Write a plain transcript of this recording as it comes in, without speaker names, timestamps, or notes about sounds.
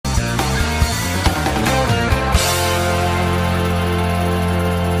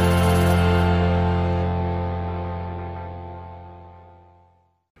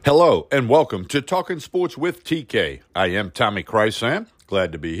Hello and welcome to Talking Sports with TK. I am Tommy Chrysant.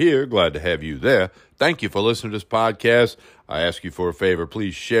 Glad to be here. Glad to have you there. Thank you for listening to this podcast. I ask you for a favor.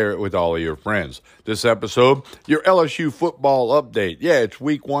 Please share it with all of your friends. This episode, your LSU football update. Yeah, it's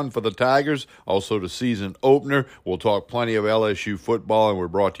week 1 for the Tigers. Also the season opener. We'll talk plenty of LSU football, and we're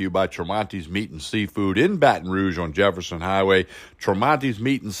brought to you by Tremonti's Meat and Seafood in Baton Rouge on Jefferson Highway. Tremonti's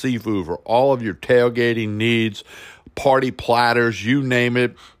Meat and Seafood for all of your tailgating needs, party platters, you name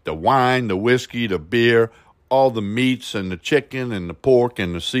it, the wine, the whiskey, the beer, all the meats and the chicken and the pork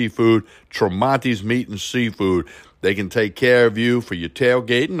and the seafood. Tremonti's Meat and Seafood. They can take care of you for your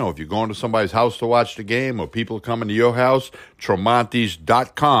tailgating, or if you're going to somebody's house to watch the game, or people coming to your house,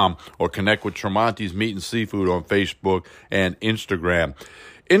 Tremontis.com, or connect with Tremonti's Meat and Seafood on Facebook and Instagram.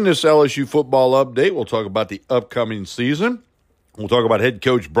 In this LSU football update, we'll talk about the upcoming season. We'll talk about head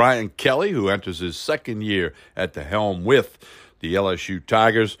coach Brian Kelly, who enters his second year at the helm with the LSU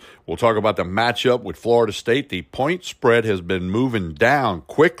Tigers. We'll talk about the matchup with Florida State. The point spread has been moving down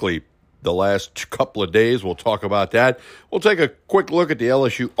quickly the last couple of days. We'll talk about that. We'll take a quick look at the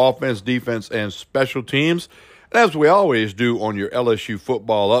LSU offense, defense, and special teams. And as we always do on your LSU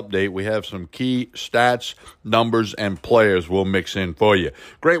football update, we have some key stats, numbers, and players we'll mix in for you.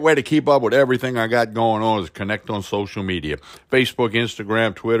 Great way to keep up with everything I got going on is connect on social media. Facebook,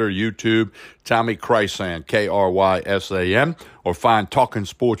 Instagram, Twitter, YouTube, Tommy Chrysant, K-R-Y-S-A-N, or find Talking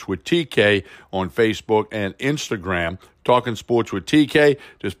Sports with TK on Facebook and Instagram. Talking Sports with TK.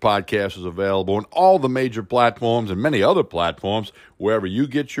 This podcast is available on all the major platforms and many other platforms. Wherever you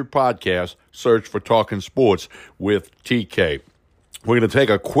get your podcast, search for Talking Sports with TK. We're going to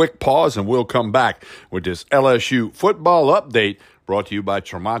take a quick pause, and we'll come back with this LSU football update brought to you by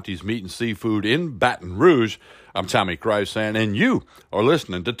Tremonti's Meat and Seafood in Baton Rouge. I'm Tommy Chrysant, and you are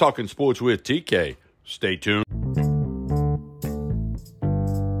listening to Talking Sports with TK. Stay tuned.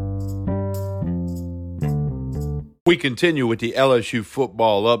 We continue with the LSU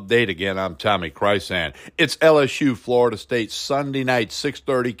football update. Again, I'm Tommy Chrysant. It's LSU Florida State Sunday night,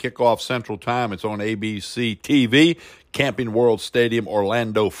 6:30 kickoff Central Time. It's on ABC TV. Camping World Stadium,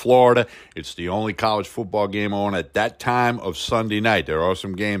 Orlando, Florida. It's the only college football game on at that time of Sunday night. There are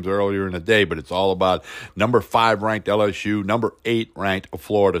some games earlier in the day, but it's all about number 5 ranked LSU, number 8 ranked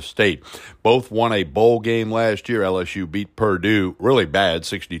Florida State. Both won a bowl game last year. LSU beat Purdue really bad,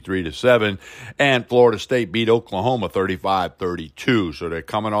 63-7, and Florida State beat Oklahoma 35-32. So they're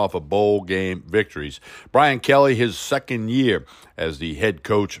coming off of bowl game victories. Brian Kelly, his second year as the head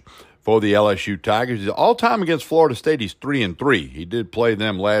coach for the LSU Tigers. He's all-time against Florida State. He's 3-3. He did play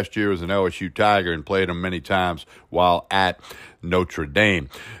them last year as an LSU Tiger and played them many times while at Notre Dame.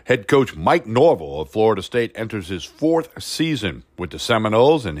 Head coach Mike Norvell of Florida State enters his 4th season with the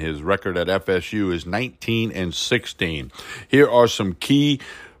Seminoles, and his record at FSU is 19-16. Here are some key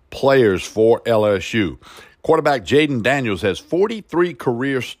players for LSU. Quarterback Jaden Daniels has 43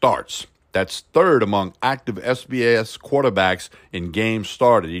 career starts. That's 3rd among active FBS quarterbacks in games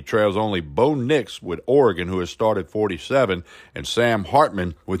started. He trails only Bo Nix with Oregon, who has started 47, and Sam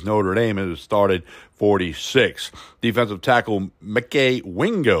Hartman with Notre Dame, who has started 46. Defensive tackle McKay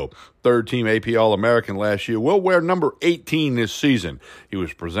Wingo, 3rd-team AP All-American last year, will wear number 18 this season. He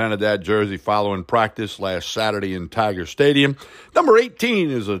was presented that jersey following practice last Saturday in Tiger Stadium. Number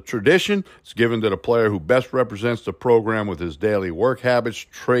 18 is a tradition. It's given to the player who best represents the program with his daily work habits,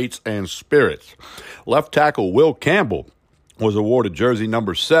 traits, and spirits. Left tackle Will Campbell was awarded jersey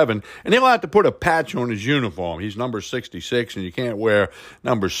number 7, and he'll have to put a patch on his uniform. He's number 66, and you can't wear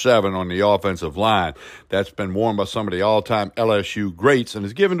number 7 on the offensive line. That's been worn by some of the all-time LSU greats and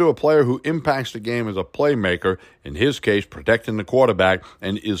is given to a player who impacts the game as a playmaker, in his case, protecting the quarterback,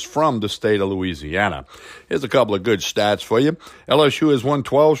 and is from the state of Louisiana. Here's a couple of good stats for you. LSU has won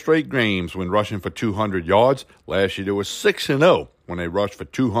 12 straight games when rushing for 200 yards. Last year, there was 6-0. When they rushed for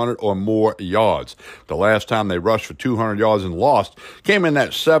 200 or more yards. The last time they rushed for 200 yards and lost came in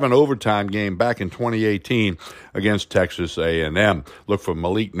that 7 overtime game back in 2018 against Texas A&M. Look for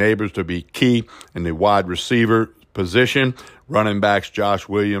Malik Neighbors to be key in the wide receiver position. Running backs Josh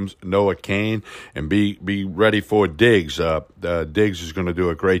Williams, Noah Kane, and be ready for Diggs. Diggs is going to do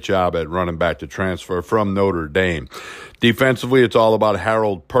a great job at running back to transfer from Notre Dame. Defensively, it's all about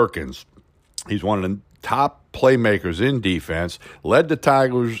Harold Perkins. He's one of the top playmakers in defense, led the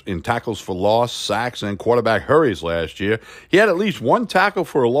Tigers in tackles for loss, sacks, and quarterback hurries last year. He had at least 1 tackle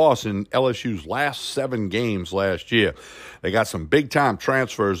for a loss in LSU's last 7 games last year. They got some big-time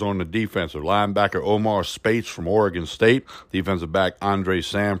transfers on the defensive. Linebacker Omar Spates from Oregon State, defensive back Andre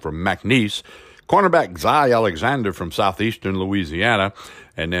Sam from McNeese, Cornerback Zy Alexander from southeastern Louisiana.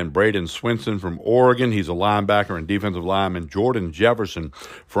 And then Braden Swinson from Oregon. He's a linebacker and defensive lineman. Jordan Jefferson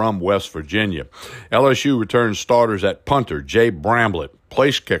from West Virginia. LSU returns starters at punter Jay Bramblett,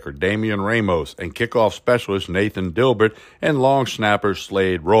 place kicker Damian Ramos, and kickoff specialist Nathan Dilbert, and long snapper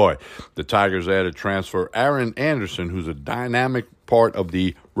Slade Roy. The Tigers added transfer Aaron Anderson, who's a dynamic part of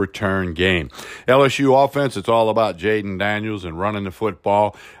the return game. LSU offense, it's all about Jaden Daniels and running the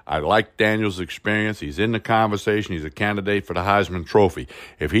football. I like Daniels' experience. He's in the conversation. He's a candidate for the Heisman Trophy.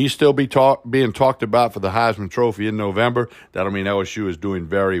 If he's still being talked about for the Heisman Trophy in November, that'll mean LSU is doing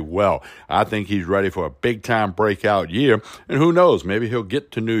very well. I think he's ready for a big-time breakout year, and who knows, maybe he'll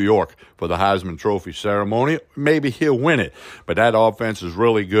get to New York for the Heisman Trophy ceremony. Maybe he'll win it. But that offense is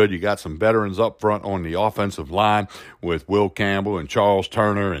really good. You got some veterans up front on the offensive line with Will Campbell and Charles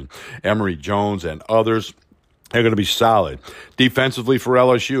Turner and Emory Jones and others. They're going to be solid. Defensively for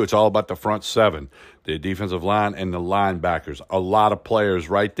LSU, it's all about the front seven, the defensive line and the linebackers. A lot of players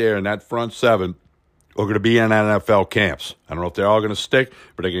right there in that front seven are going to be in NFL camps. I don't know if they're all going to stick,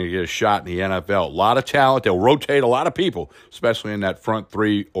 but they're going to get a shot in the NFL. A lot of talent. They'll rotate a lot of people, especially in that front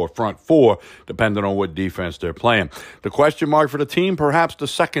three or front four, depending on what defense they're playing. The question mark for the team, perhaps the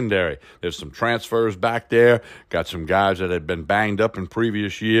secondary. There's some transfers back there. Got some guys that had been banged up in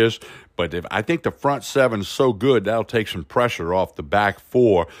previous years. But I think the front seven is so good, that'll take some pressure off the back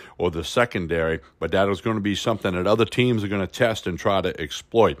four or the secondary. But that is going to be something that other teams are going to test and try to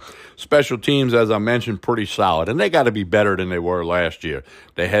exploit. Special teams, as I mentioned, pretty solid. And they got to be better than they were last year.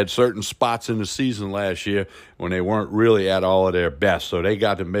 They had certain spots in the season last year when they weren't really at all of their best. So they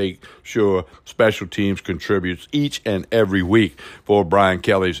got to make sure special teams contributes each and every week for Brian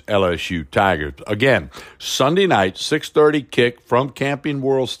Kelly's LSU Tigers. Again, Sunday night, 6:30 kick from Camping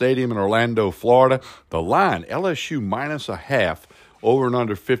World Stadium in Orlando, Florida. The line, LSU -0.5, over and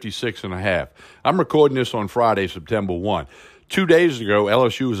under 56.5. I'm recording this on Friday, September 1. 2 days ago,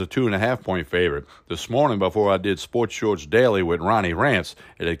 LSU was a 2.5-point favorite. This morning, before I did Sports Shorts Daily with Ronnie Rance,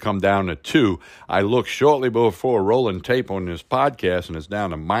 it had come down to 2. I looked shortly before rolling tape on this podcast, and it's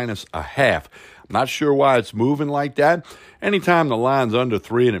down to -0.5. I'm not sure why it's moving like that. Anytime the line's under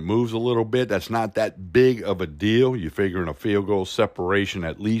 3 and it moves a little bit, that's not that big of a deal. You're figuring a field goal separation,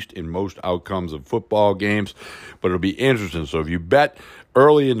 at least in most outcomes of football games. But it'll be interesting. So if you bet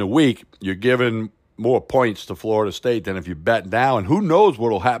early in the week, you're giving more points to Florida State than if you bet now. And who knows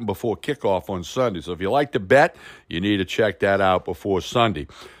what will happen before kickoff on Sunday. So if you like to bet, you need to check that out before Sunday.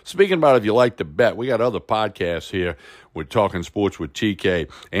 Speaking about if you like to bet, we got other podcasts here. We're talking sports with TK.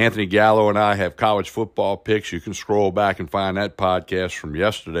 Anthony Gallo and I have college football picks. You can scroll back and find that podcast from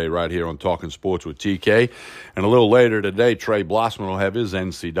yesterday right here on Talking Sports with TK. And a little later today, Trey Blossman will have his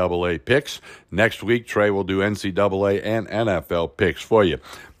NCAA picks. Next week, Trey will do NCAA and NFL picks for you.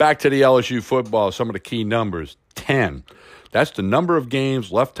 Back to the LSU football, some of the key numbers. 10. That's the number of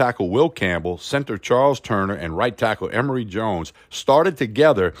games left tackle Will Campbell, center Charles Turner, and right tackle Emory Jones started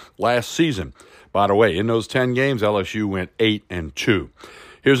together last season. By the way, in those 10 games, LSU went 8-2.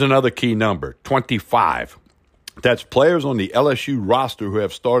 Here's another key number, 25. That's players on the LSU roster who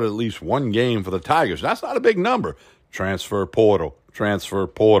have started at least one game for the Tigers. That's not a big number. Transfer portal.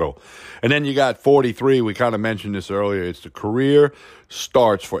 And then you got 43. We kind of mentioned this earlier. It's the career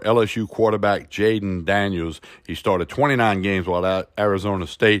starts for LSU quarterback Jaden Daniels. He started 29 games while at Arizona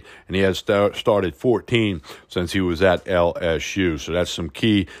State, and he has started 14 since he was at LSU. So that's some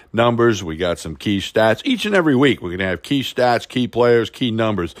key numbers. We got some key stats. Each and every week, we're going to have key stats, key players, key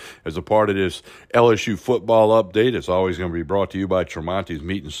numbers as a part of this LSU football update. It's always going to be brought to you by Tremonti's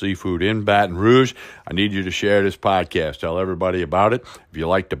Meat and Seafood in Baton Rouge. I need you to share this podcast. Tell everybody about it. If you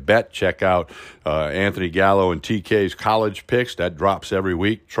like to bet, check out Anthony Gallo and TK's college picks. That drops every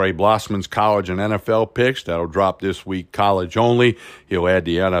week. Trey Blossman's college and NFL picks. That'll drop this week, college only. He'll add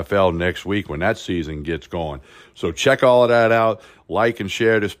the NFL next week when that season gets going. So check all of that out. Like and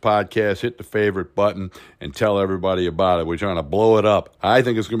share this podcast. Hit the favorite button and tell everybody about it. We're trying to blow it up. I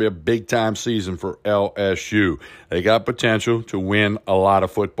think it's going to be a big-time season for LSU. They got potential to win a lot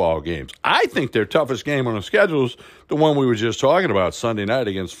of football games. I think their toughest game on the schedule is the one we were just talking about, Sunday night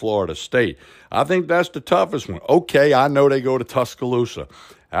against Florida State. I think that's the toughest one. Okay, I know they go to Tuscaloosa.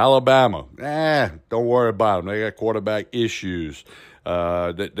 Alabama, don't worry about them. They got quarterback issues.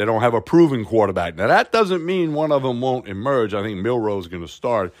 They don't have a proven quarterback. Now, that doesn't mean one of them won't emerge. I think Milroe's going to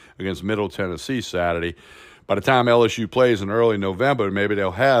start against Middle Tennessee Saturday. By the time LSU plays in early November, maybe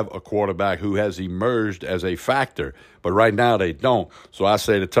they'll have a quarterback who has emerged as a factor. But right now they don't. So I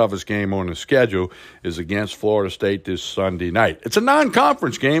say the toughest game on the schedule is against Florida State this Sunday night. It's a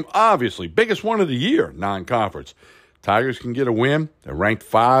non-conference game, obviously. Biggest one of the year, non-conference. Tigers can get a win. They're ranked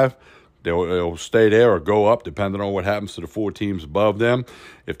 5. They'll stay there or go up depending on what happens to the 4 teams above them.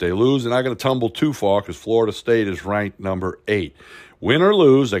 If they lose, they're not going to tumble too far because Florida State is ranked number 8. Win or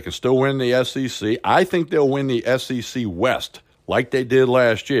lose, they can still win the SEC. I think they'll win the SEC West like they did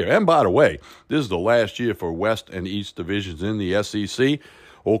last year. And by the way, this is the last year for West and East divisions in the SEC.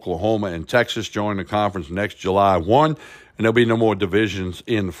 Oklahoma and Texas join the conference next July 1, and there'll be no more divisions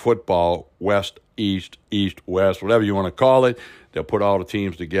in football, West, East, West, whatever you want to call it. They'll put all the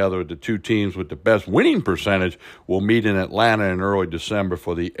teams together. The 2 teams with the best winning percentage will meet in Atlanta in early December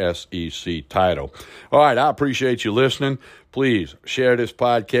for the SEC title. All right, I appreciate you listening. Please share this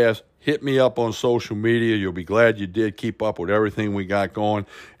podcast. Hit me up on social media. You'll be glad you did. Keep up with everything we got going.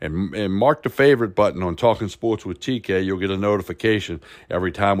 And mark the favorite button on Talking Sports with TK. You'll get a notification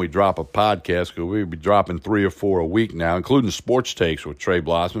every time we drop a podcast, because we'll be dropping 3 or 4 a week now, including Sports Takes with Trey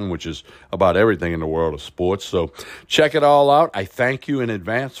Blossman, which is about everything in the world of sports. So check it all out. I thank you in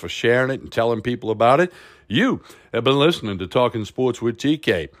advance for sharing it and telling people about it. You have been listening to Talking Sports with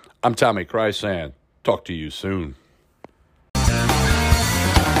TK. I'm Tommy Chrysan. Talk to you soon.